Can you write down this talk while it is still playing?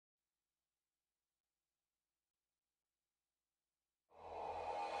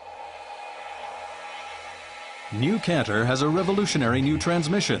New Canter has a revolutionary new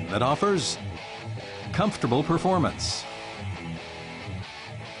transmission that offers comfortable performance,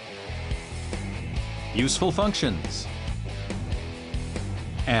 useful functions,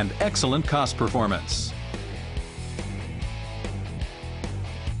 and excellent cost performance.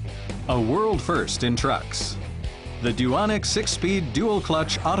 A world first in trucks. The DUONIC 6-speed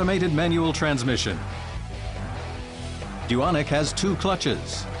dual-clutch automated manual transmission. DUONIC has 2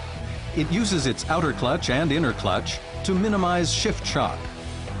 clutches. It uses its outer clutch and inner clutch to minimize shift shock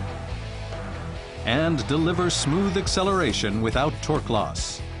and deliver smooth acceleration without torque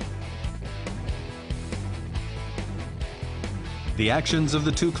loss. The actions of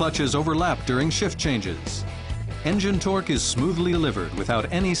the 2 clutches overlap during shift changes. Engine torque is smoothly delivered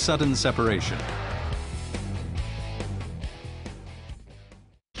without any sudden separation.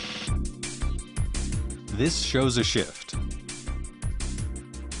 This shows a shift.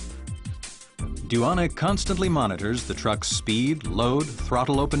 DUONIC constantly monitors the truck's speed, load,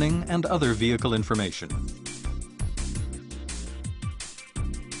 throttle opening, and other vehicle information.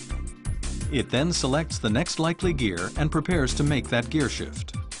 It then selects the next likely gear and prepares to make that gear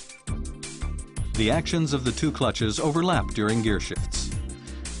shift. The actions of the 2 clutches overlap during gear shifts.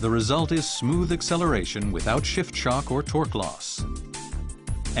 The result is smooth acceleration without shift shock or torque loss.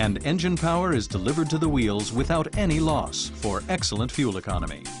 And engine power is delivered to the wheels without any loss for excellent fuel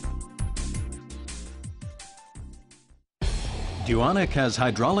economy. DUONIC has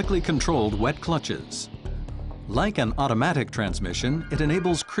hydraulically controlled wet clutches. Like an automatic transmission, it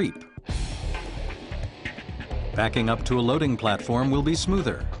enables creep. Backing up to a loading platform will be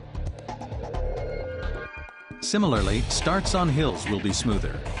smoother. Similarly, starts on hills will be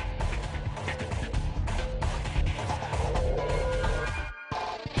smoother.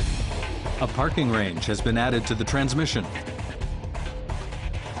 A parking range has been added to the transmission.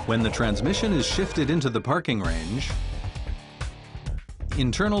 When the transmission is shifted into the parking range,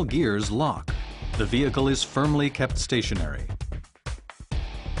 internal gears lock. The vehicle is firmly kept stationary.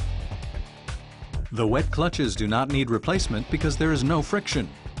 The wet clutches do not need replacement because there is no friction.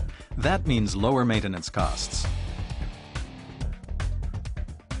 That means lower maintenance costs.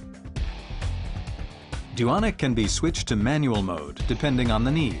 DUONIC can be switched to manual mode depending on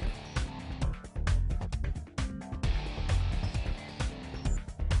the need.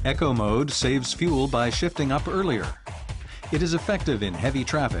 Eco mode saves fuel by shifting up earlier. It is effective in heavy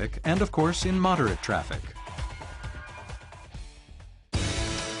traffic and, of course, in moderate traffic.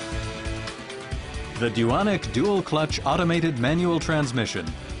 The DUONIC dual-clutch automated manual transmission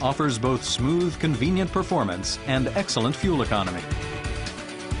offers both smooth, convenient performance and excellent fuel economy.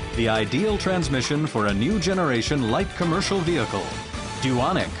 The ideal transmission for a new generation light commercial vehicle,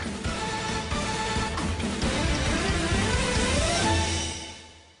 DUONIC.